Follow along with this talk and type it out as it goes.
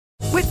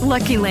With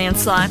Lucky Land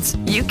Slots,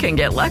 you can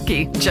get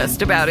lucky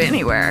just about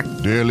anywhere.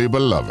 Dearly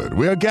beloved,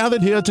 we are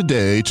gathered here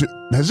today to...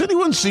 Has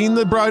anyone seen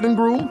the bride and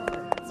groom?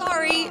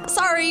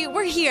 Sorry,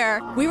 we're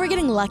here. We were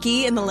getting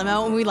lucky in the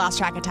limo and we lost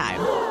track of time.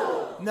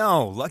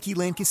 No, Lucky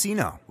Land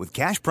Casino, with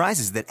cash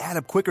prizes that add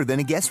up quicker than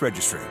a guest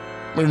registry.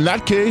 In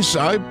that case,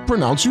 I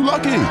pronounce you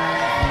lucky.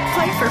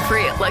 Play for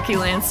free at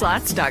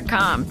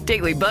LuckyLandSlots.com.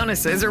 Daily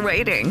bonuses are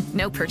waiting.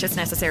 No purchase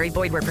necessary.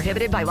 Void where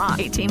prohibited by law.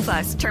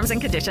 18+. Terms and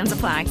conditions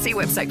apply. See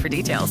website for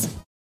details.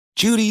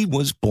 Judy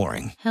was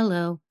boring.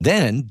 Hello.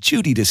 Then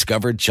Judy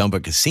discovered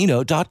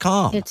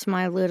ChumbaCasino.com. It's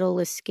my little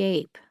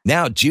escape.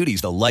 Now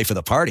Judy's the life of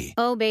the party.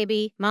 Oh,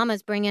 baby,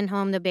 mama's bringing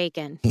home the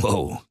bacon.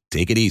 Whoa,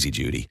 take it easy,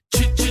 Judy.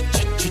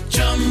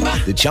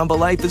 The Chumba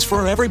life is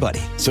for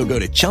everybody. So go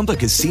to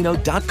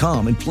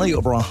ChumbaCasino.com and play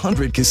over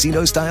 100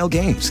 casino-style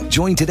games.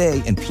 Join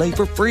today and play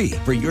for free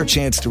for your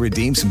chance to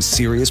redeem some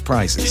serious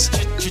prizes.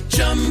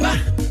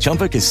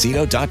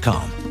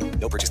 ChumbaCasino.com.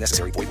 No purchase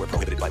necessary. Void where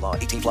prohibited by law.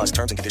 18+.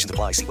 Terms and conditions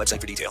apply. See website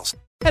for details.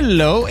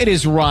 Hello, it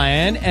is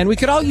Ryan, and we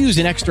could all use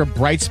an extra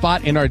bright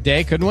spot in our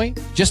day, couldn't we?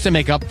 Just to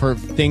make up for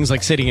things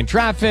like sitting in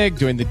traffic,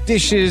 doing the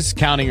dishes,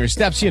 counting your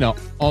steps,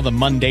 all the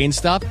mundane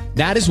stuff.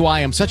 That is why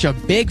I'm such a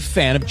big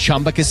fan of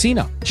Chumba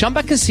Casino.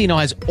 Chumba Casino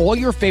has all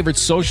your favorite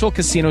social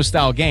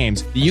casino-style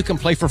games that you can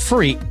play for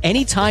free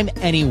anytime,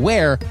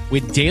 anywhere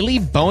with daily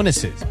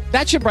bonuses.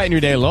 That should brighten your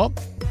day a little.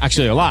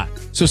 Actually, a lot.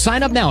 So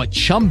sign up now at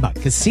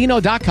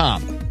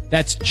ChumbaCasino.com.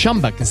 That's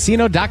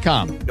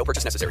ChumbaCasino.com. No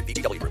purchase necessary.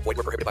 VGW. Void where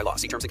prohibited by law.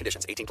 See terms and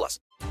conditions. 18+.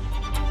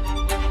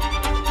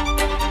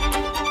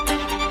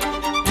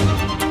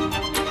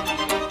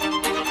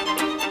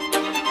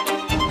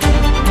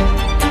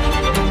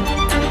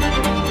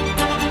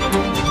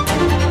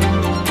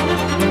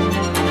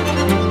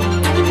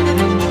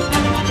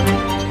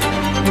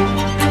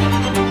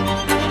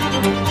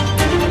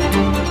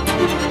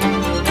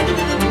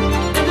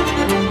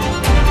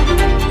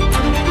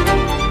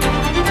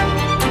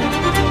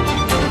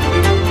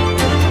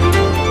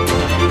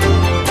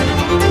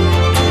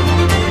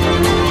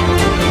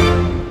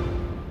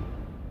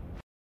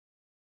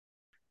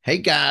 Hey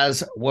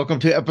guys, welcome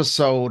to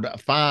episode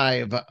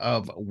 5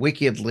 of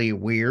Wickedly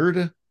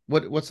Weird.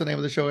 What's the name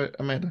of the show,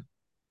 Amanda?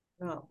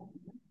 Oh,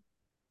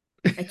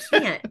 I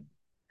can't.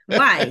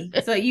 Why?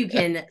 So you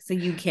can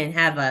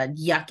have a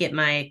yuck at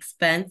my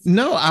expense?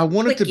 No, I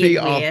want it to be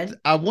weird.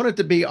 I want it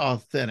to be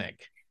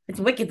authentic. It's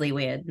wickedly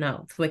weird.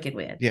 No, it's wicked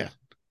weird. Yeah.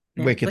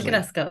 Wickedly. Look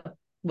at us go.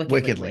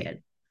 Wickedly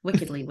weird.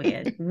 Wickedly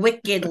weird.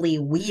 Wickedly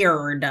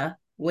weird.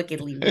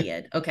 Wickedly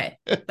weird. Okay,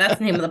 that's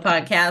the name of the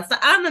podcast.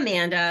 I'm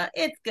Amanda.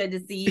 It's good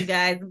to see you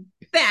guys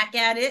back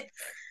at it.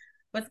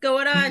 What's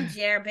going on,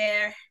 Jer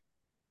Bear?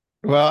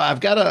 Well, I've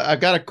got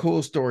a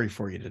cool story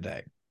for you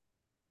today.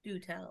 Do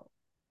tell.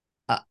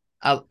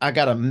 I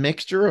got a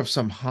mixture of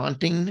some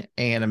haunting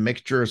and a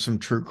mixture of some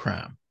true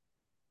crime.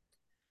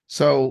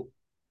 So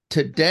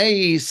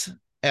today's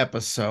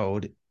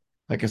episode,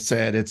 like I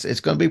said,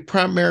 it's going to be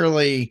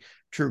primarily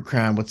true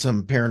crime with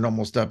some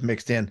paranormal stuff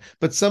mixed in,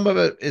 but some of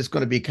it is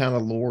going to be kind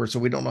of lore, so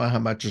we don't know how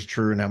much is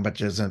true and how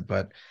much isn't,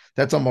 but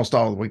that's almost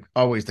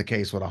always the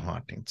case with a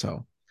haunting.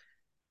 So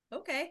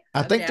okay,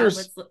 I think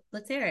there's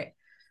let's hear it.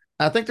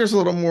 I think there's a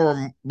little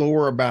more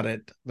lore about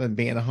it than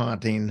being a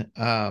haunting,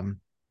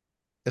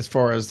 as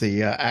far as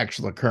the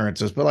actual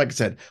occurrences. But like I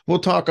said, we'll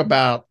talk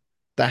about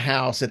the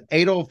house at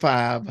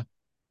 805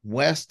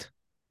 West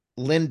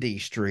Lindy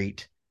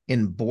Street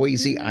in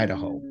Boise,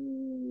 Idaho.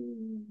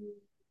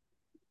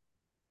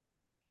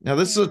 Now,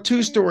 this is a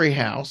 2-story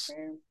house,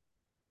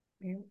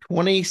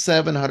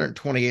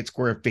 2,728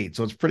 square feet.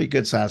 So it's a pretty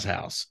good size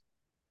house.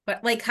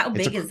 But like, how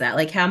big is that?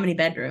 Like, how many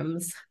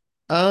bedrooms?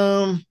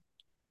 I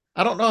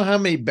don't know how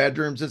many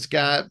bedrooms it's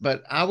got,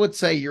 but I would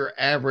say your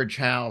average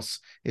house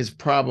is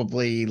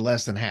probably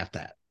less than half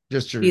that.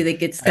 Just your. Do you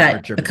think it's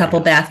got a couple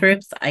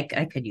bathrooms? I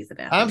could use a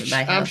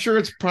bathroom. I'm sure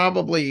it's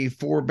probably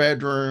 4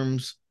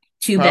 bedrooms,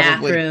 two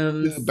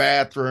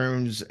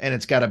bathrooms, and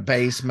it's got a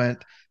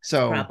basement.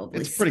 So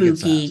probably it's pretty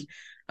spooky. Good size.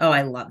 Oh,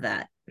 I love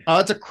that.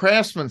 It's a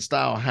craftsman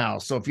style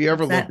house. So if you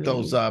ever look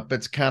those up,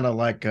 it's kind of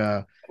like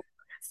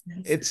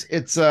it's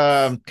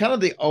kind of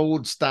the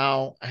old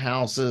style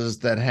houses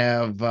that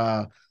have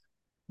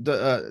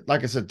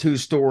like I said, 2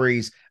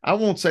 stories. I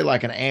won't say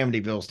like an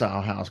Amityville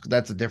style house because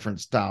that's a different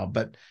style,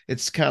 but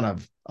it's kind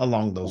of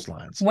along those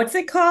lines. What's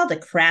it called? A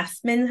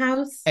craftsman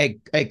house? A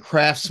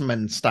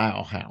craftsman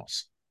style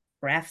house.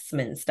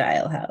 Craftsman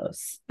style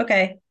house.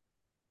 Okay.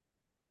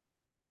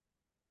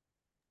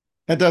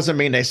 That doesn't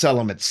mean they sell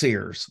them at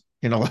Sears,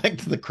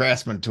 like the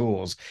Craftsman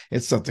tools.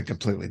 It's something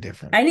completely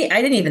different. I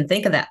didn't even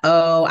think of that.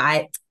 Oh,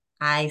 I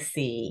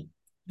see.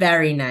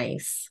 Very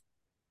nice.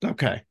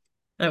 Okay.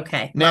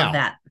 Now, love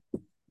that.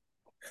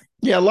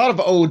 Yeah, a lot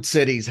of old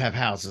cities have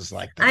houses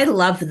like that. I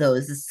love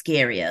those. The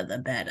scarier, the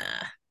better.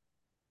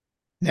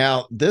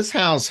 Now, this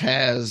house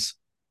has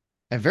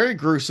a very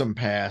gruesome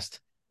past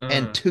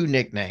and 2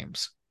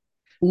 nicknames.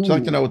 Ooh. Would you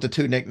like to know what the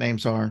 2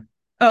 nicknames are?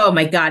 Oh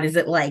my God. Is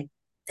it like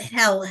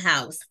Hell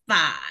House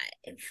 5?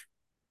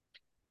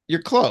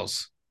 You're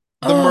close.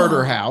 The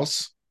Murder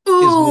House.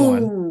 is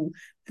one. Ooh,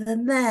 the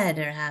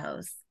murder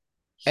house.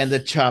 And the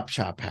Chop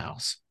Chop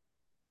house.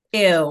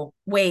 Ew.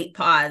 Wait,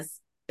 pause.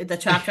 The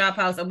Chop Chop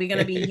house. Are we going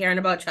to be hearing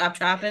about chop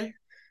chopping?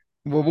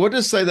 Well, we'll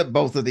just say that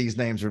both of these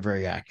names are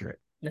very accurate.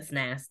 That's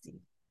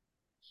nasty.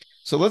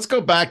 So let's go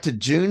back to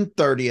June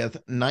 30th,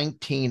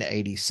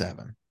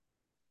 1987.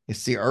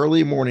 It's the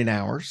early morning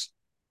hours.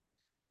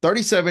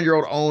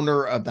 37-year-old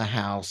owner of the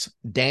house,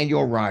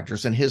 Daniel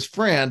Rogers, and his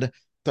friend,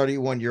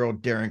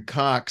 31-year-old Darren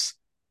Cox,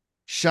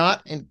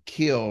 shot and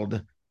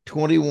killed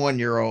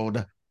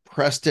 21-year-old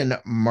Preston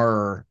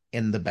Murr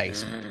in the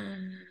basement.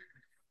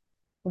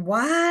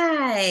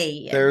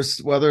 Why? There's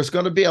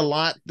going to be a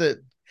lot that,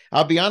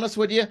 I'll be honest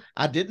with you,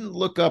 I didn't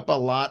look up a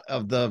lot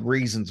of the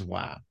reasons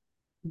why.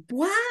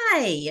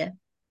 Why?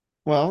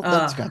 Well,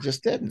 I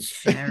just didn't.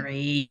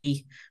 Sherry.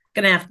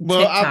 Gonna have to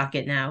TikTok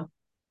it now.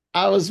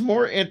 I was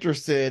more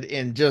interested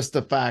in just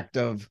the fact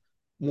of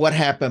what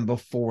happened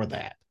before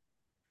that.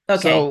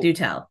 Okay, do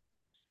tell.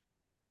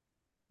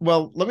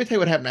 Well, let me tell you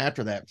what happened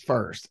after that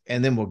first,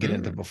 and then we'll get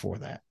into before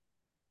that.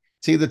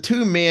 See, the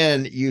two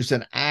men used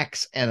an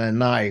axe and a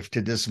knife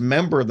to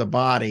dismember the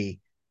body.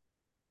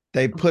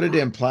 They put it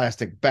in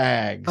plastic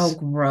bags. Oh,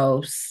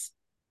 gross.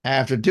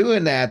 After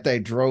doing that, they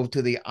drove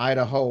to the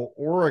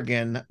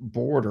Idaho-Oregon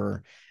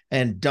border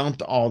and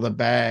dumped all the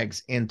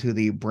bags into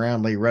the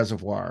Brownlee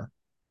Reservoir.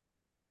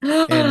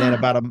 And then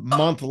about a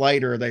month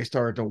later, they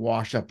started to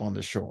wash up on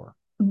the shore.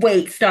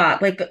 Wait,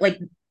 stop. Like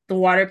the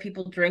water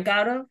people drink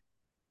out of?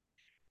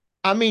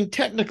 I mean,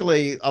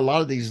 technically, a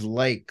lot of these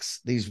lakes,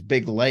 these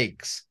big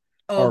lakes,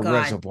 are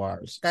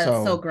reservoirs. That's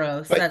so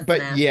gross.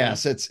 But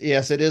yes, it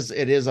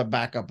is a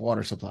backup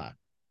water supply.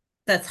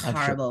 That's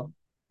horrible. Sure.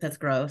 That's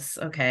gross.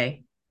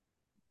 Okay.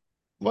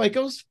 Well,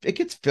 it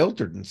gets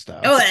filtered and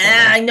stuff. Oh,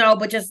 I know,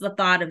 but just the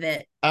thought of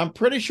it. I'm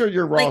pretty sure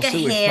your raw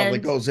sewage probably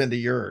goes into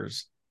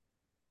yours.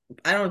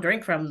 I don't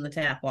drink from the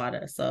tap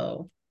water,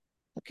 so.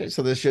 Okay,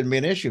 so this shouldn't be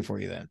an issue for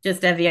you then.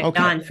 Just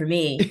Evian for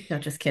me. No,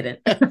 just kidding.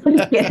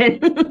 Just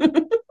kidding.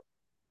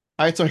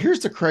 All right, so here's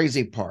the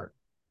crazy part.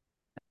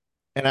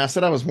 And I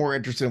said I was more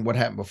interested in what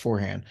happened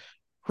beforehand.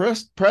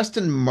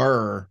 Preston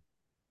Murr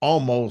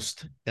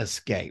almost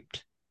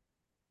escaped.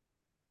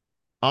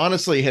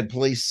 Honestly, had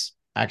police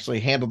actually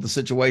handled the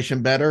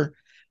situation better,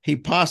 he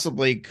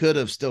possibly could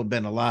have still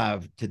been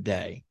alive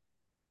today.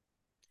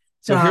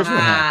 So here's what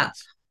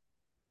happens.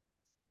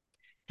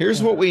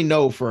 Here's what we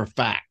know for a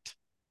fact,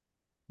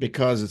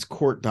 because it's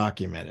court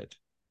documented.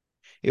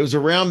 It was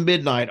around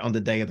midnight on the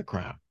day of the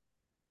crime.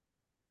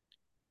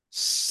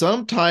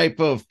 Some type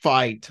of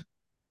fight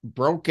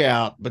broke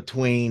out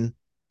between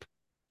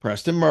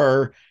Preston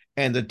Murr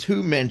and the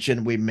two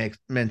we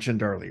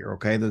mentioned earlier,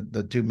 okay?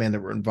 The two men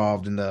that were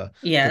involved in the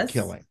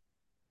killing.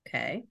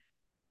 Okay.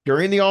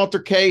 During the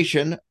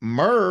altercation,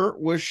 Murr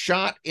was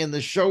shot in the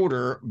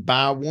shoulder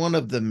by one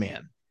of the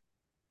men.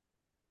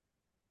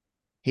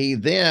 He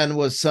then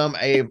was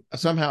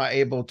somehow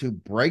able to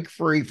break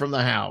free from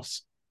the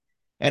house,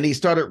 and he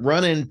started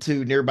running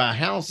to nearby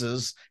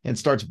houses and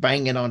starts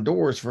banging on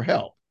doors for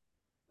help.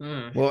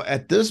 Well,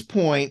 at this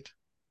point,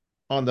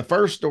 on the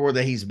first door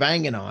that he's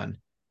banging on,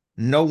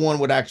 no one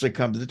would actually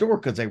come to the door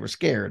because they were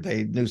scared.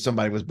 They knew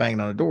somebody was banging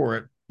on a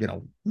door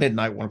at,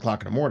 midnight, 1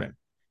 o'clock in the morning.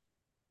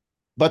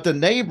 But the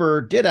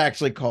neighbor did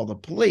actually call the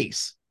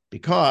police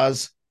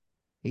because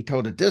he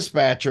told a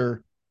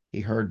dispatcher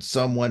he heard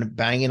someone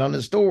banging on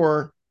his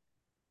door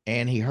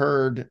and he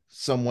heard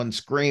someone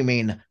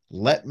screaming,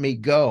 "Let me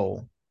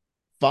go,"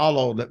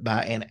 followed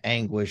by an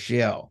anguished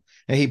yell.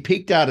 And he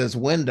peeked out his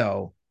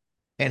window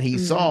and he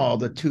saw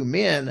the two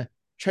men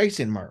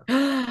chasing Murr.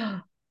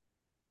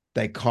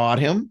 They caught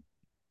him.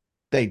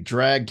 They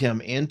dragged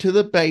him into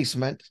the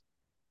basement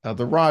of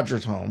the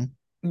Rogers home.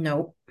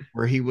 Nope.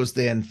 Where he was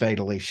then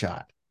fatally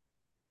shot.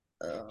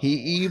 He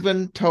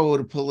even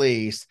told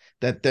police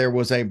that there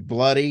was a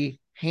bloody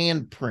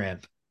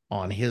handprint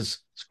on his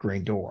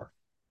screen door.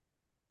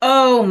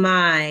 Oh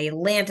my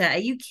Lanta, are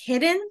you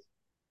kidding?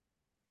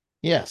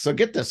 Yeah, so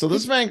get this. So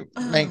this man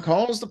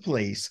calls the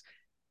police.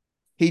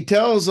 He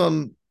tells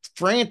them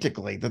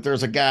frantically that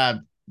there's a guy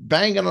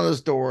banging on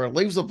his door,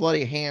 leaves a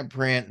bloody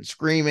handprint, and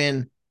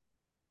screaming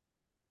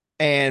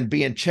and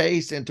being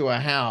chased into a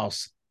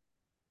house.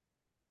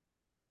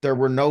 There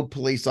were no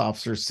police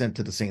officers sent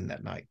to the scene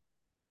that night.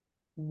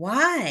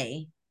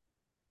 Why?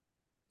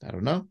 I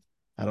don't know.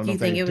 I don't know if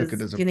they took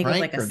it as a prank, it was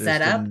like a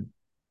setup?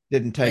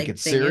 Didn't take it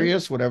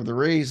serious, whatever the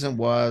reason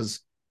was.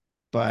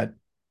 But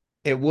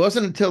it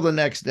wasn't until the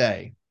next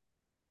day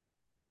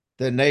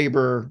the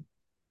neighbor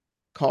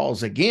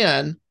calls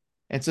again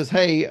and says,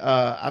 "Hey,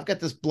 I've got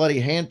this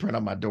bloody handprint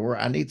on my door.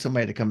 I need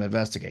somebody to come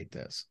investigate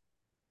this."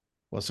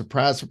 Well,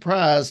 surprise,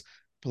 surprise,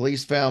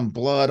 police found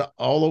blood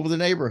all over the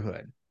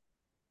neighborhood.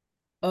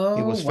 Oh,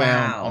 it was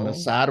found on the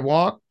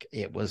sidewalk.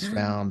 It was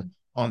found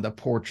on the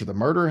porch of the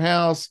murder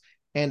house,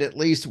 and at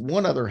least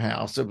one other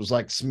house. It was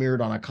like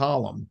smeared on a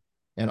column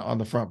and on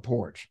the front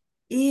porch.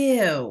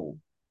 Ew.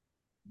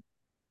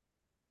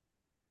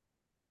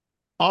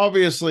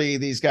 Obviously,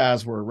 these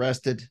guys were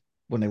arrested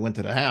when they went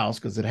to the house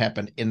because it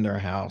happened in their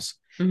house.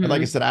 And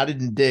like I said, I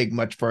didn't dig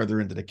much further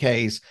into the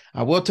case.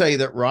 I will tell you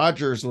that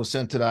Rogers was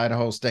sent to the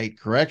Idaho State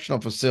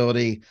Correctional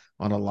Facility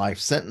on a life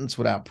sentence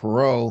without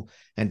parole.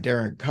 And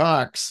Darren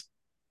Cox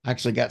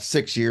actually got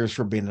 6 years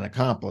for being an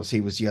accomplice.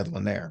 He was the other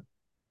one there.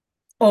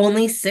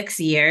 Only 6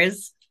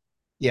 years?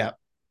 Yeah.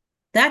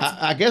 That's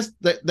I guess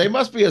they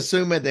must be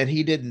assuming that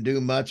he didn't do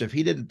much if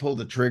he didn't pull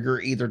the trigger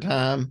either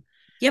time.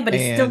 Yeah, but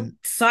he still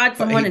sawed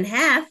someone in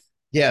half.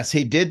 Yes,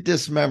 he did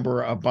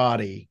dismember a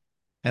body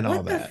and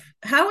all that.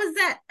 How is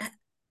that?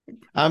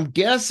 I'm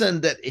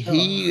guessing that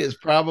he is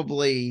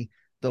probably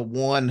the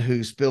one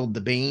who spilled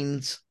the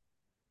beans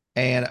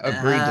and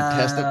agreed to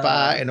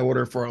testify in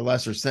order for a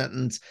lesser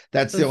sentence.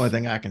 That's the only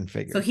thing I can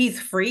figure. So he's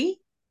free?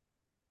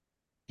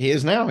 He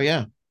is now,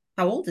 yeah.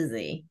 How old is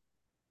he?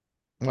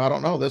 Well, I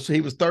don't know.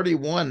 He was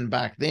 31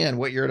 back then.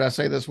 What year did I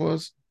say this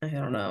was? I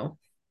don't know.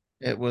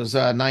 It was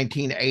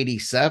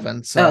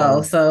 1987.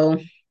 So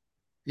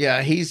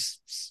yeah, he's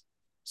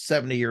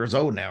 70 years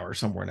old now or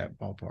somewhere in that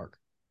ballpark.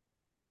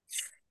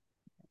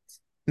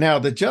 Now,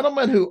 the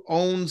gentleman who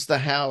owns the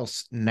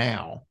house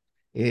now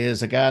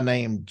is a guy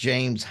named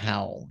James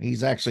Howell.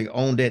 He's actually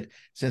owned it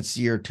since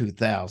the year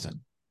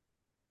 2000.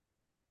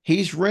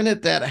 He's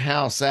rented that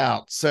house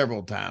out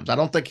several times. I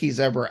don't think he's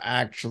ever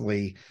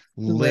actually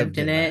lived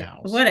in it. The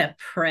house. What a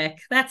prick.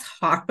 That's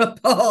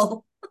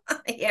horrible.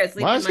 Here,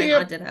 sleep in my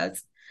haunted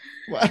house.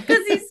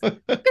 Because he's just,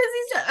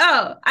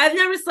 I've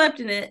never slept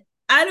in it.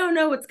 I don't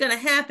know what's gonna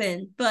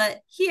happen,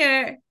 but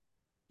here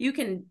you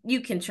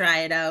can try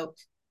it out.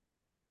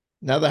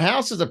 Now, the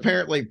house is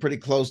apparently pretty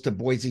close to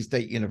Boise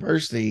State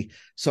University,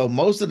 so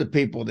most of the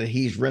people that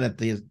he's rented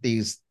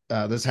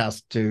this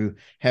house to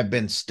have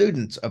been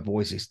students of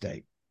Boise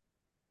State.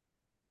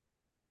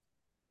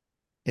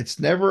 It's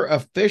never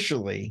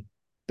officially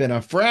been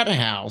a frat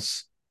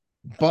house,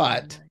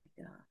 but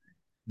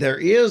there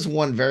is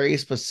one very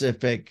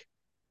specific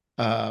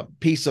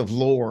piece of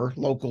lore,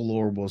 local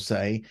lore we'll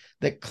say,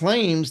 that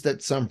claims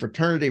that some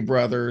fraternity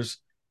brothers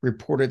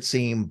reported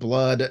seeing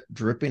blood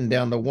dripping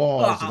down the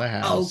walls of the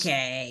house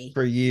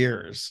for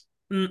years.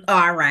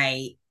 All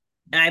right.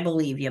 I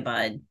believe you,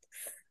 bud.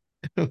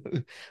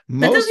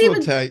 Most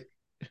will tell you.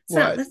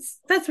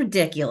 That's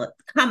ridiculous.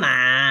 Come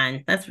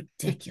on. That's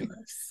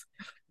ridiculous.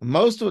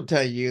 Most will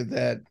tell you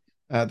that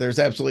there's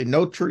absolutely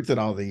no truth in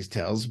all these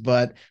tales,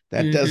 but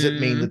that doesn't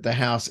mean that the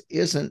house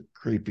isn't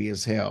creepy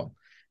as hell.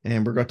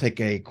 And we're going to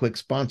take a quick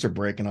sponsor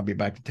break, and I'll be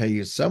back to tell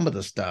you some of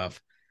the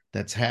stuff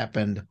that's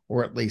happened,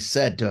 or at least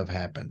said to have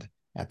happened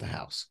at the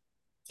house.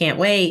 Can't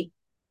wait.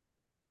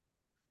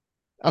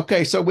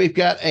 Okay, so we've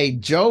got a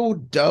Joe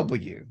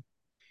W.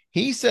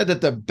 He said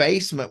that the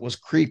basement was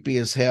creepy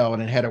as hell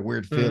and it had a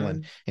weird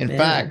feeling. In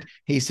fact,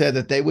 he said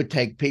that they would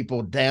take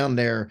people down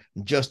there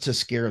just to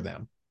scare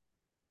them.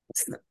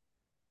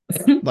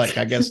 Like,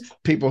 I guess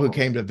people who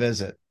came to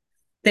visit.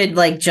 They'd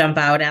like jump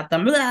out at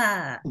them.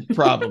 Blah.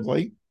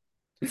 Probably.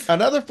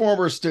 Another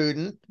former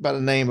student by the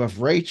name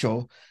of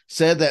Rachel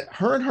said that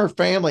her and her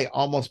family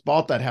almost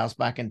bought that house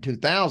back in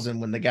 2000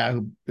 when the guy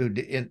who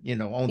owns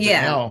it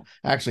now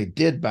actually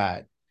did buy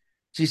it.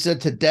 She said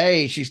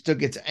today she still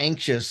gets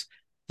anxious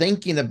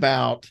thinking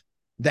about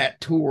that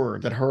tour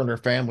that her and her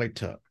family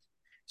took.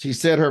 She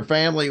said her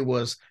family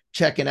was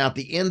checking out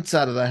the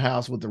inside of the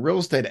house with the real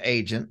estate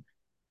agent,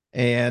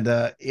 and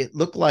it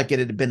looked like it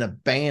had been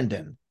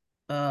abandoned.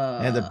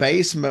 And the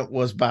basement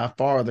was by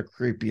far the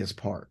creepiest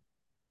part.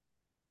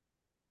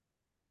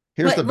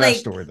 Here's the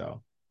best story,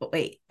 though.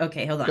 Wait,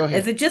 okay, hold on.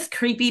 Is it just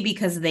creepy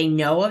because they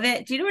know of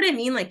it? Do you know what I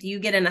mean? Like, do you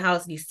get in a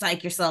house and you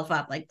psych yourself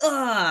up? Like,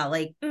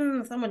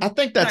 someone. I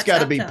think that's got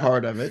to be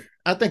part of it.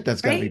 I think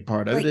that's got to be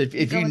part of it.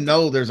 If you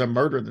know there's a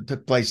murder that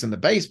took place in the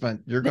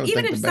basement, you're going to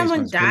think the basement.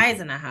 Even if someone dies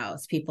in a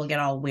house, people get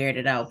all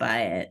weirded out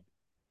by it.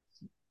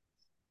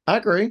 I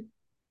agree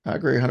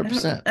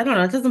 100%. I don't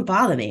know. It doesn't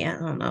bother me. I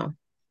don't know.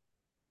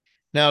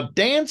 Now,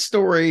 Dan's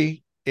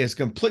story is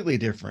completely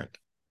different.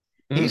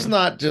 He's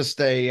not just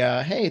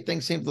a, hey,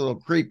 things seem a little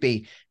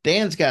creepy.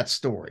 Dan's got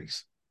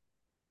stories.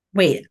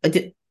 Wait,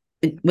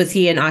 was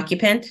he an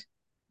occupant?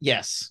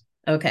 Yes.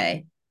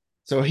 Okay.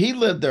 So he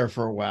lived there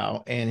for a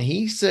while, and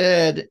he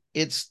said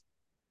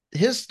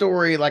his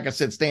story, like I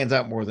said, stands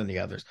out more than the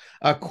others.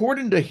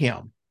 According to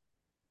him,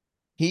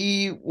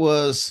 he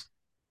was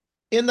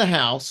in the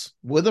house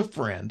with a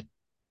friend,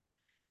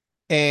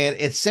 and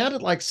it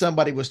sounded like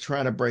somebody was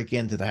trying to break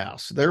into the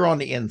house. They're on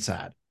the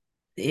inside.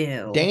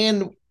 Ew.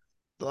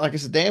 Like I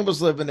said, Dan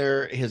was living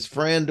there. His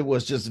friend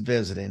was just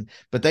visiting,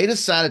 but they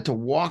decided to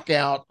walk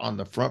out on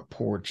the front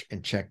porch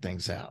and check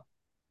things out.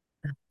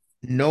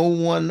 No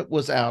one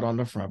was out on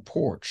the front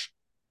porch.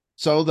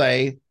 So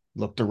they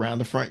looked around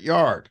the front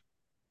yard.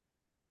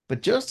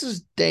 But just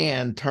as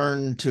Dan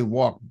turned to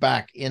walk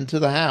back into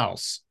the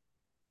house,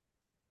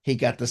 he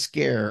got the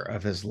scare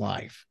of his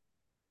life.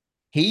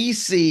 He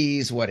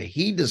sees what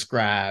he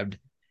described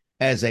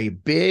as a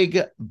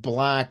big,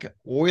 black,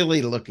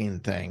 oily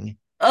looking thing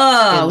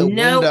in the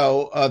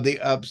window of the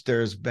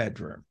upstairs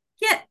bedroom.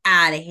 Get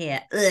out of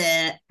here.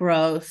 Ugh,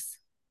 gross.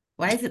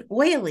 Why is it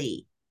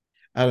oily?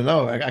 I don't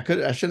know. I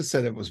should have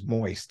said it was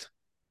moist.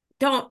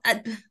 Don't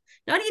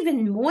not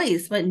even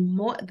moist, but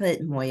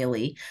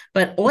moily,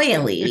 but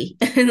oily,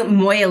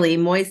 moily,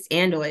 moist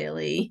and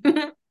oily.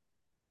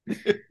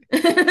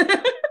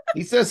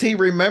 He says he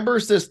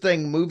remembers this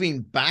thing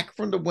moving back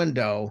from the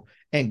window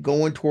and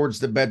going towards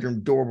the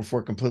bedroom door before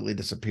it completely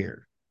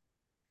disappeared.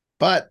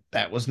 But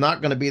that was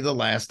not going to be the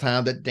last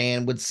time that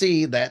Dan would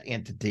see that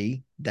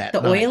entity that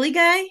The night. oily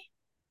guy?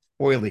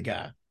 Oily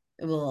guy.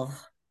 Ugh.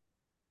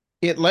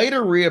 It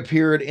later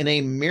reappeared in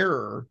a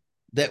mirror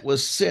that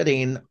was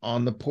sitting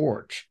on the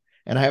porch.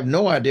 And I have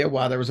no idea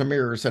why there was a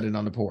mirror sitting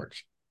on the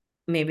porch.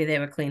 Maybe they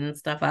were cleaning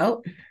stuff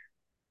out.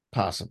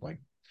 Possibly.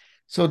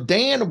 So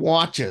Dan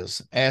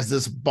watches as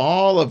this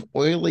ball of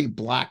oily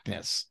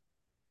blackness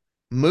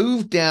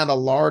moved down a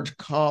large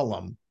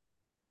column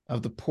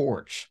of the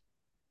porch,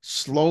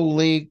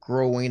 slowly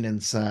growing in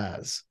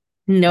size.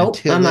 Nope,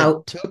 until I'm it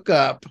out. took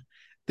up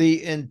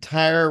the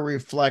entire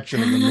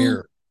reflection of the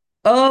mirror.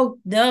 Oh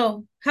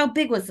no! How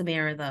big was the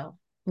mirror though?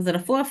 Was it a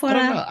 4-footer?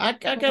 I don't know. I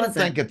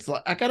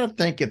gotta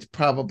think it's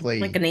probably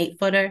like an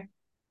 8-footer,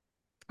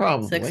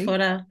 probably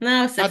 6-footer.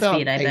 No, 6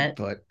 feet. I bet. 8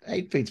 foot.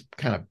 8 feet's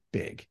kind of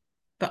big.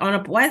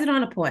 But why is it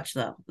on a porch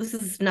though? This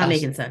is not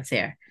making sense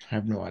here. I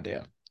have no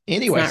idea.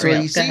 Anyway, so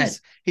real. he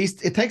sees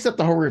it takes up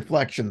the whole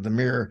reflection of the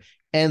mirror,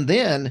 and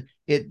then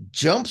it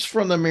jumps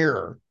from the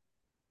mirror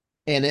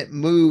and it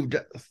moved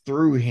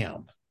through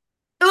him.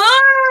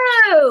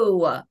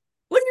 Oh,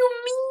 what do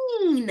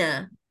you mean?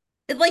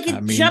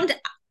 Jumped.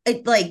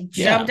 It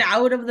jumped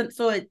out of the.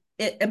 So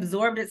it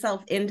absorbed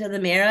itself into the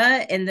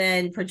mirror and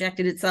then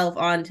projected itself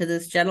onto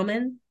this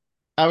gentleman.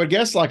 I would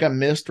guess like a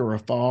mist or a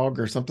fog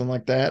or something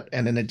like that,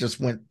 and then it just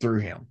went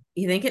through him.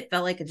 You think it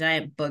felt like a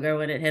giant booger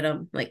when it hit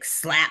him, like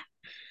slap,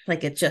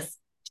 like it just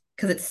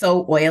because it's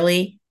so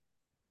oily?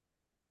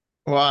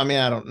 Well, I mean,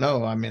 I don't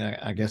know. I mean,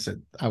 I guess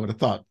I would have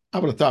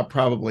thought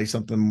probably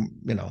something,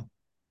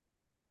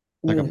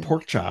 like a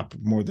pork chop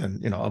more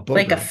than a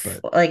booger.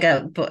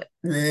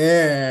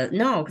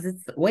 No, because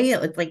it's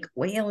oil. It's like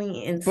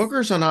oily and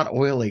boogers are not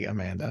oily,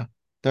 Amanda.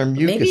 They're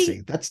mucousy.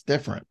 Maybe, that's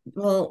different.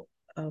 Well,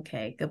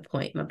 okay, good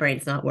point. My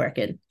brain's not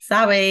working.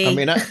 Sorry. I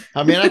mean,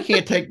 I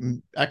can't take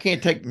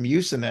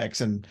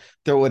Mucinex and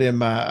throw it in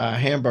my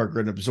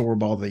hamburger and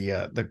absorb all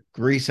the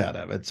grease out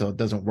of it, so it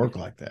doesn't work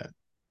like that.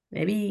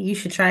 Maybe you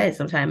should try it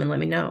sometime and let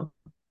me know.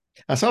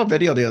 I saw a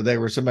video the other day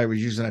where somebody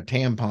was using a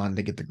tampon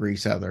to get the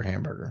grease out of their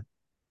hamburger.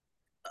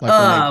 Like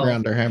when they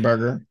ground their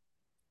hamburger.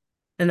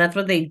 And that's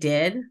what they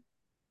did?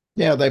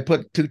 Yeah, they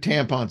put 2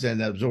 tampons in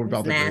that absorbed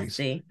all the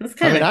nasty. grease.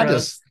 That's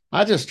gross.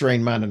 I just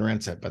drain mine and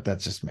rinse it, but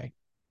that's just me.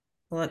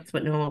 Well, that's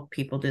what normal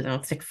people do. They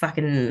don't stick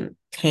fucking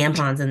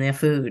tampons in their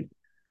food.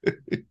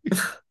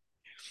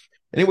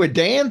 Anyway,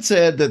 Dan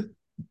said that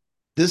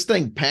this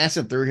thing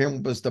passing through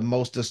him was the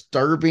most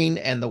disturbing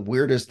and the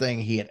weirdest thing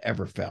he had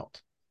ever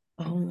felt.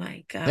 Oh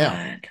my God.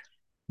 Now,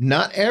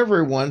 not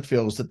everyone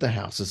feels that the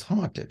house is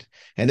haunted,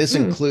 and this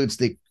includes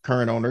the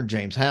current owner,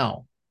 James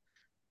Howell.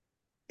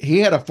 He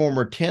had a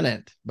former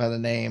tenant by the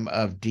name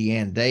of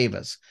Deanne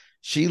Davis.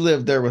 She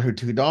lived there with her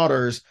 2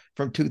 daughters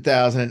from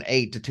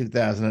 2008 to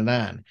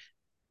 2009.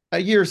 A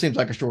year seems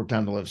like a short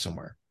time to live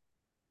somewhere.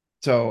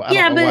 So I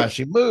don't know why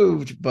she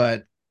moved,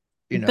 but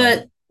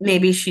But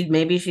maybe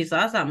she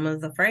saw something and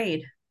was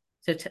afraid.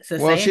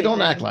 Well, she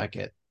don't act like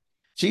it.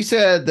 She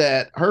said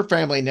that her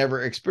family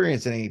never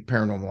experienced any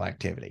paranormal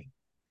activity.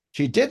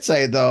 She did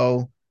say,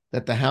 though,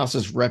 that the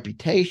house's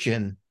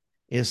reputation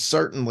is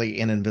certainly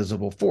an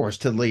invisible force,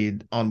 to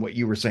lead on what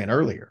you were saying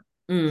earlier.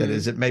 That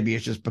is, maybe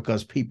it's just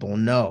because people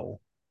know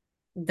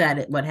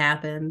that what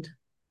happened.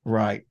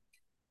 Right.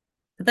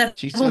 But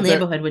that whole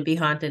neighborhood would be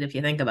haunted if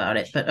you think about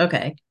it, but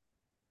okay.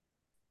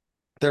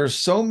 There's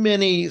so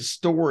many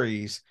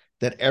stories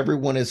that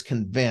everyone is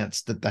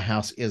convinced that the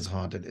house is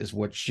haunted, is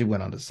what she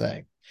went on to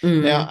say.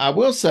 Now, I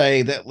will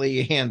say that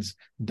Leanne's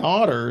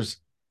daughters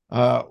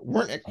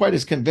weren't quite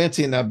as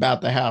convincing about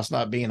the house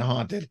not being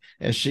haunted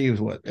as she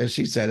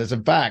said. As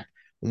in fact,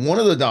 one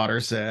of the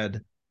daughters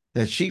said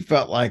that she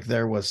felt like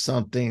there was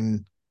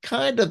something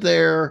kind of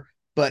there,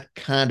 but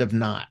kind of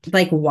not.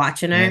 Like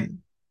watching her?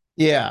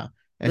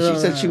 And she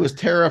said she was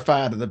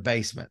terrified of the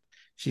basement.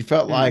 She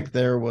felt like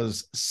there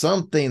was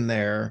something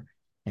there,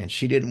 and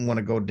she didn't want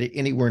to go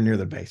anywhere near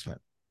the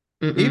basement.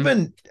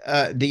 Even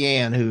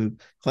Deanne, who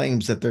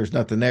claims that there's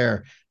nothing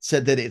there,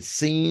 said that it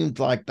seemed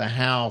like the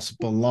house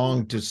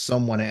belonged to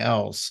someone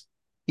else,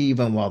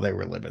 even while they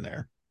were living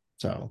there.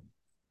 So,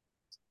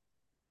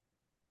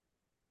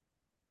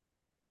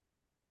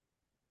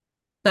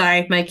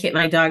 sorry,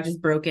 my dog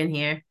just broke in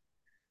here.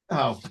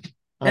 Oh,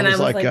 I was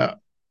like, are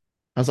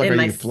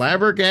you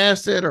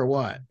flabbergasted or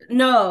what?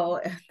 No.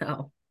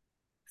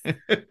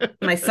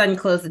 My son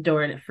closed the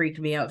door and it freaked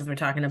me out because we're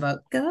talking about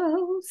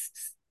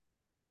ghosts.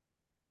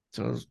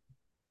 So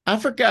I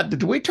forgot.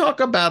 Did we talk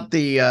about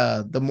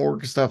the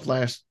morgue stuff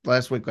last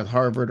week with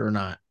Harvard or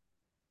not?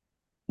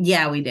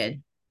 Yeah, we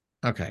did.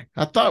 Okay.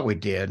 I thought we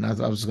did. And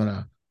I was going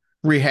to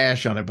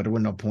rehash on it, but there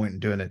was no point in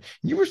doing it.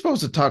 You were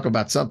supposed to talk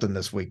about something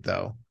this week,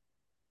 though.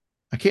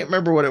 I can't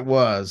remember what it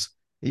was.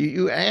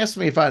 You asked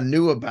me if I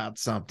knew about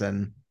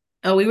something,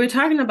 Oh, we were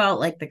talking about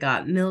like the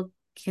got milk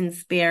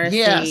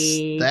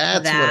Yes, conspiracy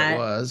that's what it that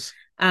was.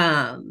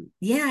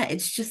 yeah,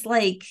 it's just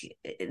like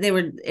they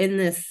were in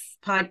this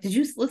pod. Did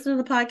you listen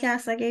to the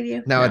podcast I gave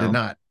you? No, I did No.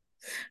 not.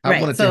 I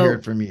Right. wanted to hear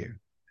it So, from you.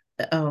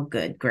 oh,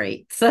 good,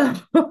 great. So,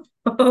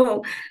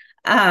 no,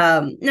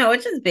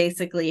 it's just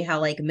basically how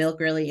like milk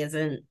really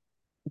isn't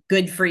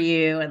good for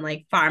you, and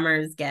like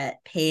farmers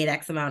get paid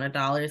X amount of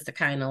dollars to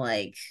kind of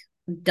like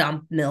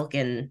dump milk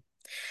and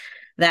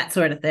that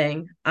sort of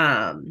thing.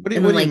 And What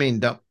then do you mean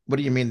dump? What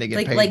do you mean they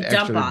get paid extra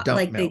dump to off, dump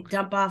like they milk?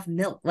 dump off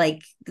milk,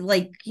 like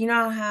you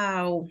know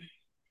how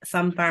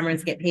some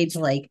farmers get paid to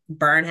like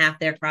burn half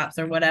their crops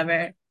or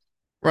whatever.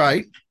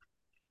 Right.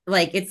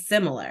 Like it's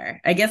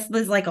similar. I guess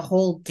there's like a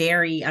whole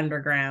dairy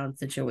underground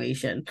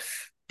situation,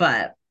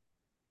 but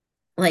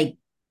like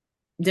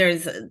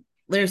there's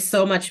there's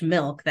so much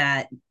milk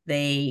that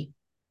they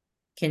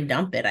can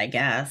dump it, I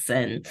guess.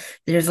 And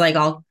there's like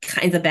all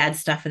kinds of bad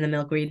stuff in the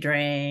milk we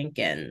drink.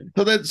 And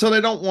So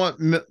they don't want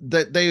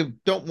that they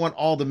don't want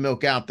all the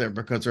milk out there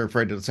because they're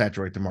afraid to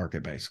saturate the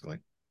market, basically.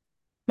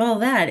 well,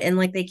 that and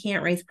like they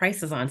can't raise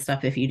prices on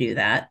stuff if you do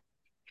that.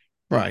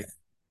 Right.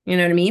 You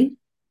know what I mean?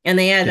 And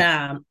they had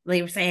Yeah.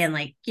 they were saying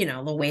like, you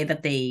know, the way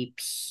that they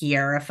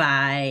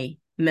purify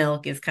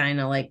milk is kind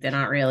of like they're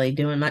not really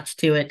doing much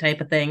to it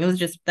type of thing. It was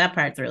just that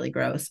part's really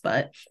gross,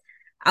 but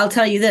I'll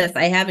tell you this,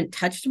 I haven't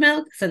touched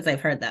milk since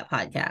I've heard that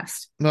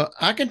podcast. Well,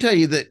 I can tell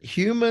you that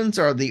humans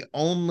are the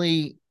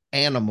only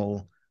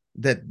animal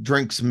that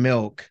drinks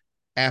milk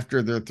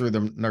after they're through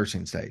the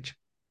nursing stage.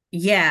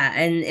 Yeah,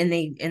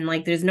 and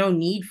like there's no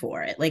need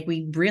for it. Like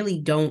we really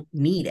don't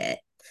need it.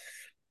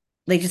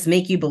 They just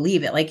make you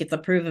believe it. Like it's a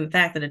proven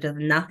fact that it does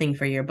nothing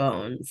for your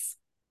bones.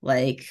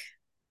 Like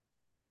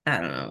I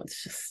don't know,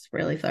 it's just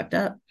really fucked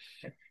up.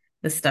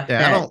 The stuff Yeah,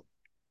 that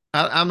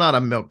I'm not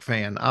a milk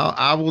fan.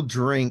 I will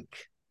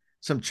drink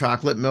some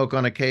chocolate milk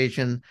on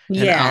occasion,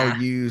 and I'll yeah,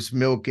 use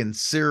milk in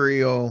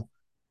cereal,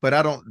 but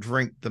I don't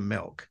drink the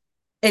milk.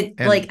 it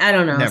And like I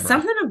don't know, never.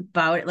 something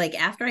about it. Like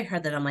after I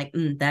heard that, I'm like,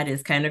 that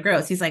is kind of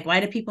gross. He's like, why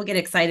do people get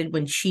excited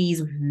when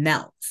cheese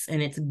melts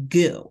and it's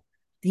goo?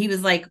 He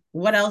was like,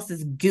 what else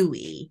is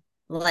gooey?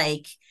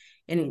 Like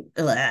and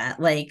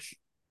like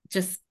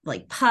just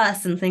like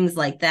pus and things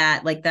like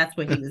that. Like that's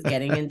what he was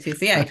getting into.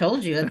 So yeah, I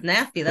told you it's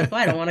nasty. That's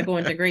why I don't want to go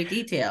into great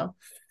detail.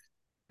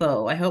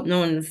 So I hope no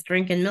one's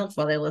drinking milk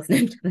while they're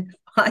listening to this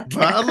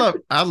But I podcast. love,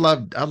 I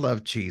love, I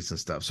love cheese and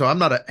stuff. So I'm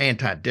not an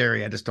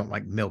anti-dairy. I just don't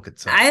like milk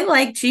itself. I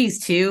like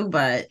cheese too,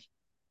 but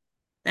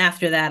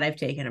after that, I've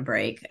taken a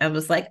break. I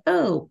was like,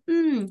 oh,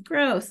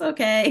 gross.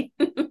 Okay.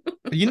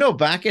 You know,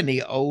 back in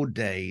the old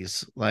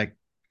days, like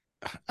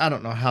I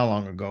don't know how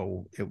long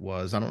ago it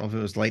was. I don't know if it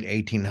was late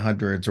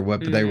 1800s or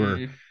what, but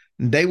Mm.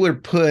 they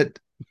would put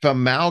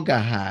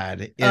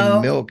formaldehyde in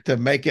Oh, milk to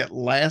make it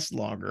last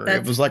longer.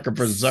 It that's was like a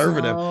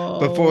preservative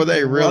before so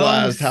they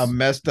realized how gross.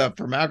 messed up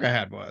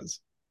formaldehyde was.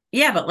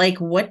 Yeah, but like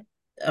what?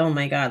 Oh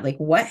my God. Like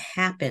what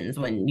happens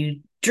when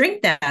you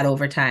drink that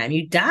over time?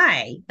 You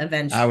die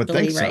I would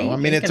think eventually, so. I right?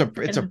 mean, You're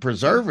it's a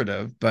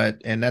preservative,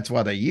 but and that's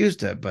why they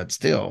used it, but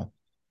still.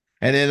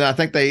 And then I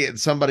think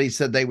somebody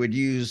said they would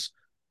use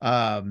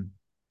um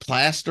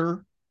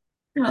plaster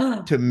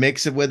to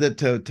mix it with it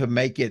to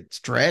make it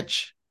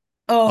stretch.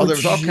 Oh, Oh, there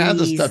was all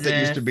kinds of stuff that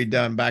used Jesus. to be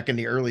done back in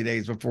the early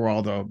days before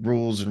all the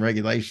rules and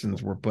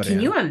regulations were put Can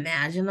you in.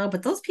 imagine though?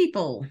 But those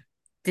people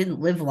didn't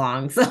live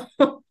long. So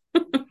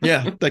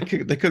Yeah, they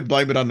could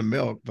blame it on the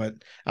milk, but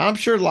I'm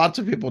sure lots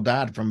of people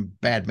died from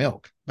bad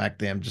milk back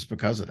then just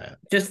because of that.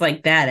 just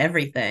like that,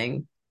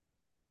 everything.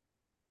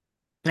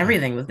 Ah,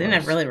 Everything was didn't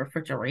have gross. really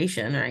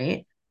refrigeration,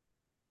 right?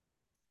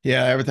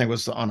 Yeah, everything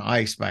was on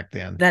ice back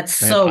then. That's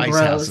They had so ice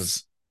gross.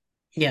 houses.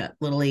 Yeah,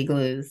 little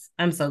igloos.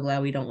 I'm so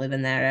glad we don't live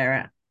in that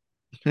era.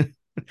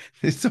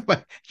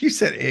 Somebody, you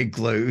said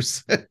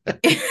igloos.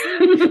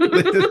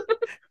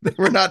 They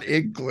were not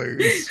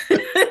igloos.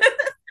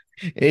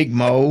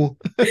 Igmo.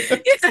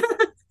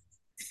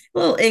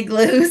 Little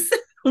igloos.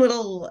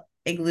 Little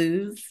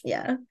igloos.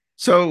 Yeah.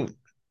 So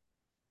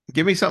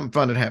give me something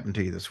fun that happened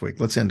to you this week.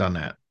 Let's end on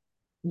that.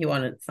 You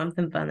wanted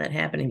something fun that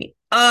happened to me.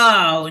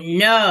 Oh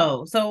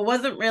no. So it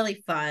wasn't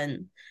really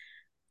fun.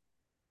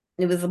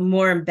 It was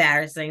more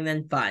embarrassing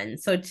than fun.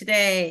 So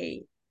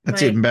today,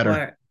 That's even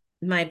better.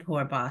 my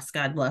poor boss,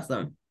 God bless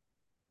him.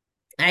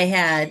 I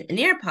had an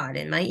AirPod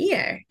in my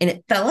ear and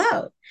it fell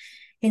out.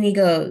 And he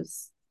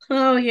goes,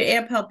 oh, your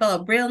AirPod fell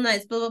out real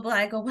nice, blah, blah, blah.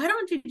 I go, why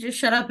don't you just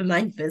shut up and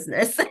mind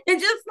business? And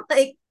just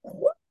like,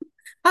 what?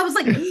 I was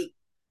like,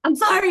 I'm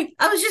sorry.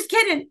 I was just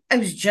kidding. I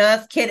was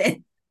just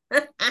kidding.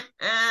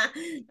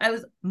 I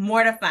was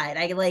mortified.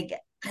 I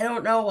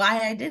don't know why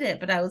I did it,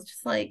 but I was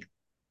just like,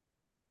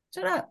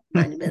 shut up,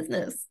 mind your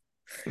business.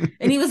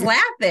 And he was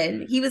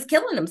laughing. He was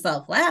killing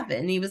himself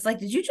laughing. He was like,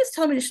 did you just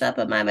tell me to shut up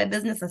and mind my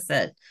business? I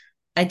said,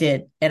 I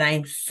did. And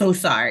I'm so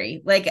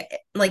sorry. Like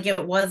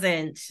it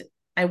wasn't,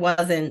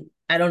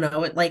 I don't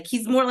know. Like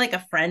he's more like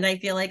a friend, I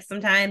feel like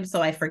sometimes.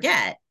 So I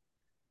forget.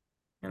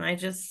 And I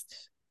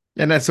just,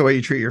 And that's the way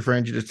you treat your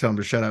friends. You just tell them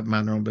to shut up and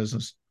mind their own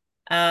business.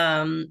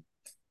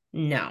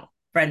 no,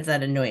 friends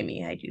that annoy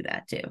me, I do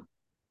that too.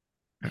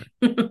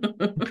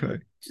 Okay.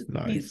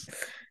 Nice.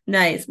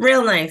 Nice.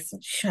 Real nice.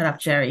 Shut up,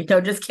 Jerry.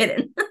 No, just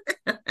kidding.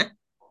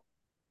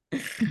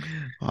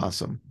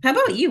 Awesome. How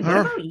about you? What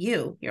about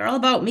you? You're all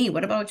about me.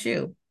 What about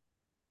you?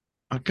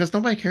 Because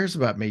nobody cares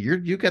about me.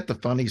 You get the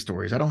funny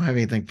stories. I don't have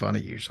anything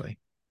funny usually.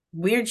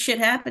 Weird shit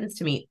happens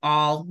to me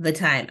all the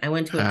time. I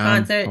went to a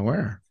concert.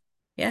 Aware.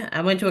 Yeah,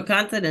 I went to a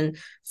concert and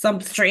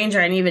some stranger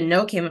I didn't even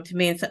know came up to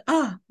me and said,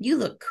 "Oh, you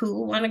look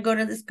cool. Want to go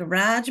to this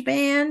garage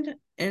band?"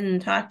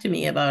 and talk to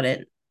me about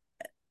it.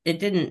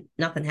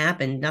 Nothing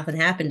happened. Nothing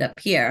happened up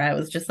here. I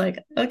was just like,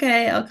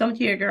 okay, I'll come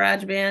to your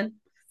garage band.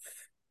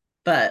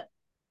 But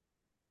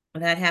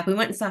that happened. We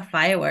went and saw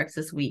fireworks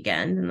this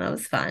weekend, and that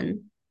was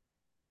fun.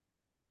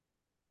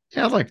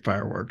 Yeah, I like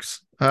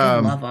fireworks. I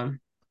love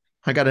them.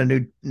 I got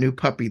a new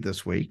puppy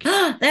this week.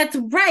 That's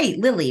right.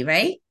 Lily,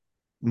 right?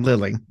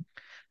 Lily.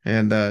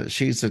 And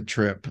she's a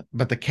trip,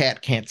 but the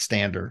cat can't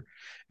stand her.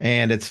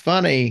 And it's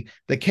funny,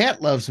 the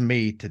cat loves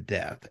me to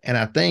death. And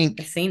I think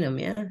I've seen him,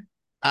 yeah.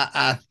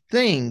 I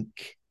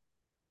think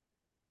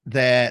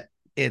that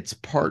it's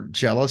part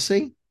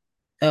jealousy.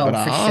 Oh,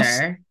 for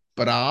sure.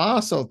 But I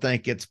also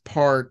think it's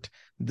part,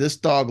 this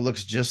dog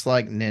looks just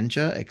like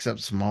Ninja, except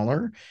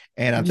smaller.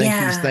 And I think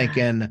he's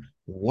thinking,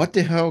 what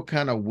the hell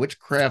kind of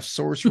witchcraft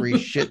sorcery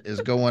shit is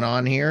going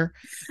on here?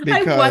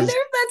 Because I wonder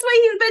if that's why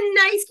he's been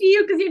nice to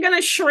you, because you're going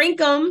to shrink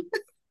him.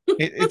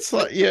 It's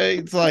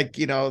like,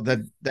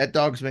 that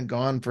dog's been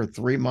gone for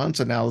 3 months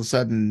and now all of a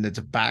sudden it's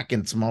back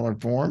in smaller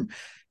form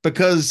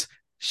because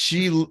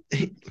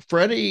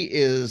Freddie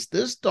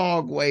this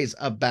dog weighs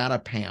about a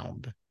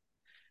pound.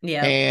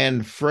 Yeah.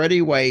 And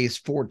Freddie weighs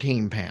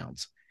 14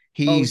 pounds.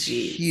 He's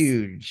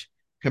huge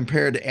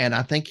compared to, and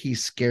I think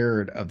he's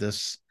scared of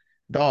this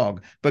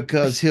dog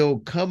because he'll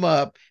come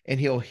up and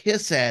he'll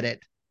hiss at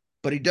it,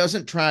 but he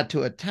doesn't try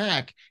to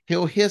attack.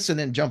 He'll hiss and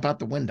then jump out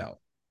the window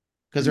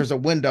because there's a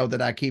window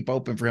that I keep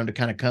open for him to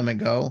kind of come and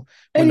go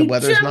when the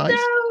weather's nice.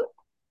 Out.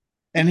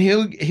 And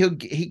he'll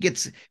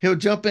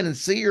jump in and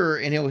see her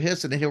and he'll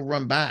hiss and then he'll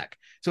run back.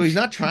 So he's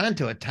not trying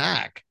to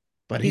attack,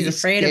 but he's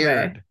afraid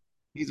scared. of her.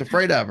 He's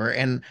afraid of her,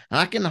 and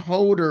I can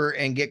hold her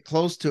and get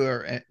close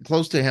to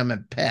him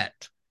and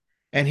pet,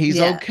 and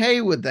he's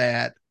okay with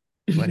that.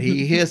 But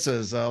he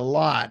hisses a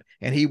lot,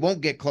 and he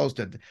won't get close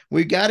to it.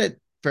 We got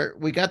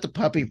the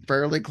puppy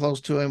fairly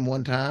close to him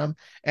one time,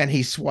 and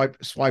he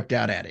swiped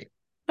out at him.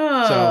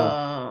 Oh.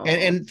 So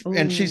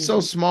and she's so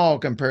small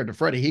compared to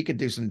Freddie. He could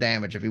do some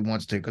damage if he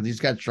wants to because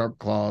he's got sharp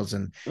claws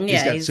and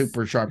he's got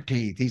super sharp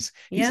teeth. He's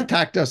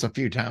attacked us a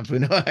few times. We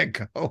know how it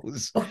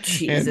goes. Oh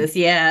Jesus,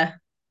 yeah.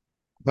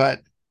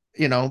 But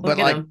Look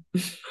at him.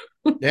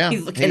 Yeah,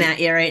 he's looking at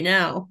you right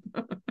now.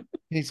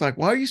 He's like,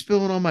 "Why are you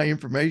spilling all my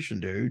information,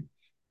 dude?"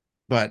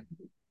 But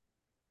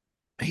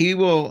he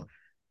will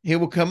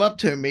come up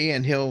to me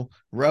and he'll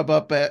rub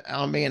up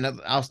on me, and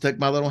I'll stick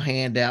my little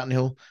hand out, and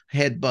he'll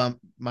head bump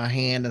my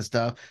hand and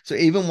stuff. So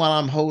even while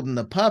I'm holding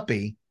the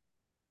puppy,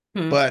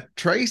 but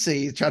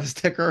Tracy tried to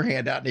stick her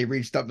hand out, and he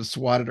reached up and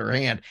swatted her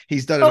hand.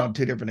 He's done it on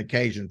 2 different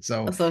occasions,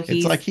 so it's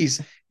like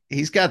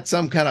he's got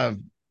some kind of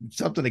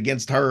something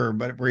against her,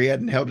 but he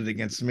hadn't held it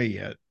against me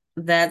yet.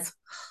 That's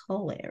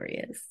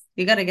hilarious.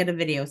 You got to get a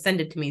video, send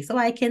it to me so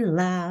I can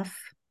laugh.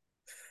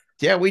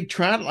 Yeah, we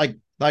tried,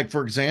 like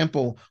for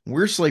example,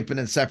 we're sleeping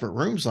in separate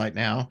rooms right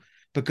now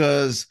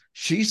because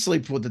she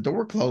sleeps with the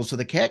door closed so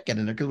the cat get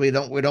in there because we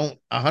don't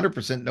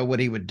 100% know what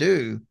he would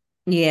do.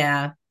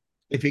 Yeah.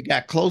 If he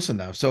got close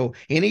enough. So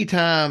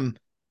anytime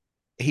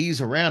he's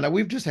around, now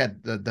we've just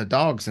had the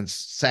dog since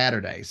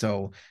Saturday,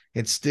 so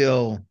it's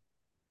still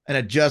an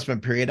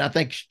adjustment period. I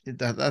think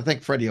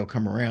Freddie will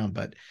come around,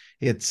 but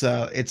it's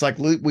like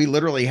we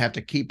literally have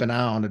to keep an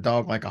eye on the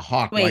dog like a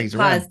hawk. Wait,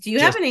 pause. Do you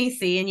have an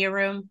AC in your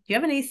room? Do you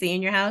have an AC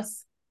in your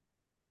house?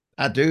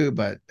 I do,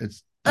 but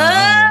it's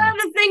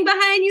the thing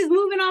behind you is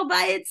moving all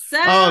by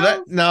itself. Oh,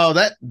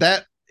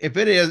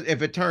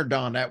 if it turned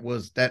on,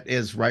 that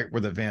is right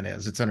where the vent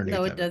is. It's underneath.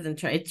 No, it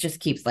doesn't. It just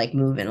keeps like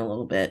moving a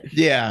little bit.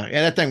 Yeah, and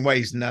that thing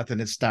weighs nothing.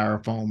 It's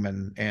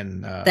styrofoam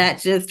and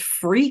that just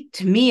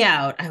freaked me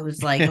out. I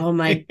was like, oh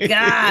my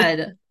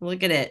God,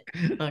 look at it.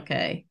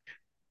 Okay.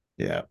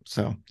 Yeah.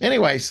 So,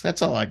 anyways,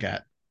 that's all I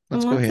got.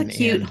 Let's go ahead and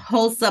cute,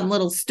 wholesome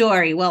little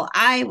story. Well,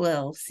 I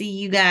will see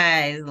you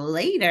guys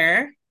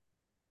later.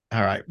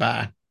 All right.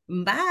 Bye.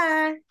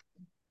 Bye.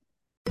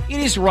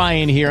 It is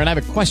Ryan here, and I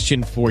have a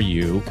question for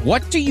you.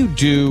 What do you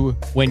do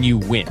when you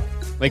win?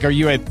 Like, are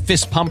you a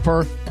fist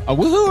pumper, a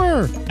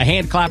woohooer, a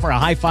hand clapper, a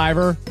high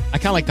fiver? I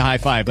kind of like the high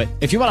five, but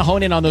if you want to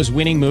hone in on those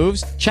winning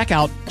moves, check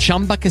out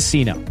Chumba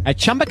Casino. At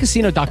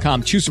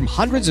ChumbaCasino.com, choose from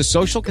hundreds of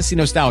social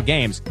casino-style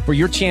games for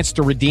your chance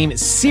to redeem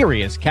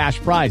serious cash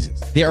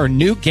prizes. There are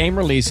new game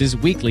releases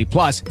weekly,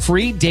 plus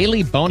free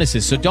daily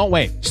bonuses. So don't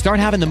wait. Start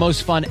having the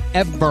most fun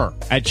ever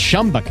at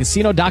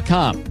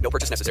ChumbaCasino.com. No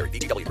purchase necessary.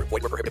 VGW. Void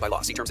where prohibited by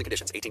law. See terms and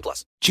conditions.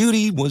 18+.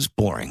 Judy was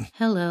boring.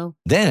 Hello.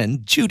 Then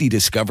Judy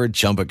discovered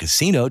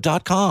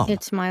ChumbaCasino.com.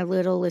 It's my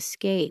little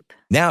escape.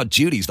 Now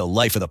Judy's the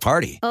life of the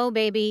party. Oh,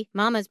 baby,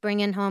 mama's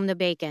bringing home the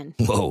bacon.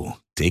 Whoa,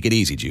 take it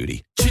easy,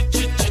 Judy.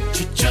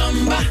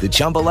 The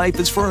Chumba life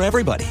is for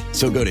everybody.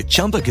 So go to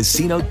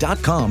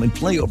ChumbaCasino.com and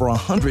play over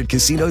 100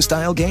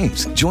 casino-style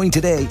games. Join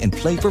today and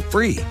play for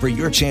free for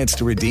your chance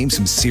to redeem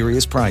some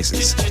serious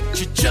prizes.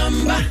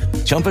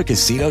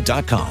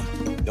 ChumbaCasino.com.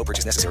 No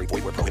purchase necessary.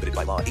 Void where prohibited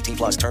by law. 18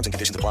 plus terms and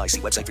conditions apply.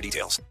 See website for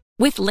details.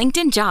 With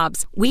LinkedIn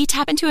Jobs, we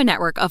tap into a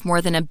network of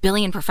more than 1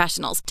 billion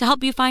professionals to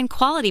help you find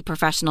quality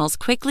professionals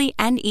quickly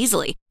and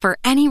easily for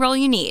any role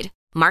you need.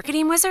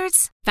 Marketing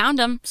wizards? Found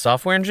them.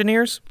 Software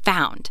engineers?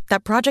 Found.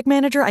 That project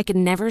manager I could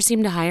never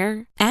seem to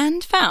hire?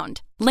 And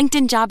found.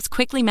 LinkedIn Jobs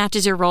quickly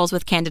matches your roles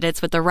with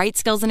candidates with the right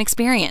skills and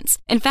experience.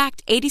 In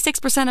fact,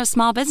 86% of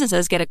small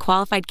businesses get a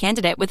qualified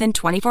candidate within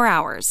 24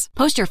 hours.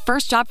 Post your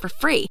first job for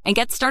free and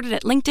get started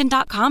at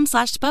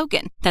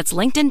linkedin.com/spoken. That's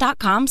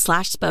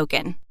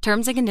linkedin.com/spoken.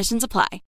 Terms and conditions apply.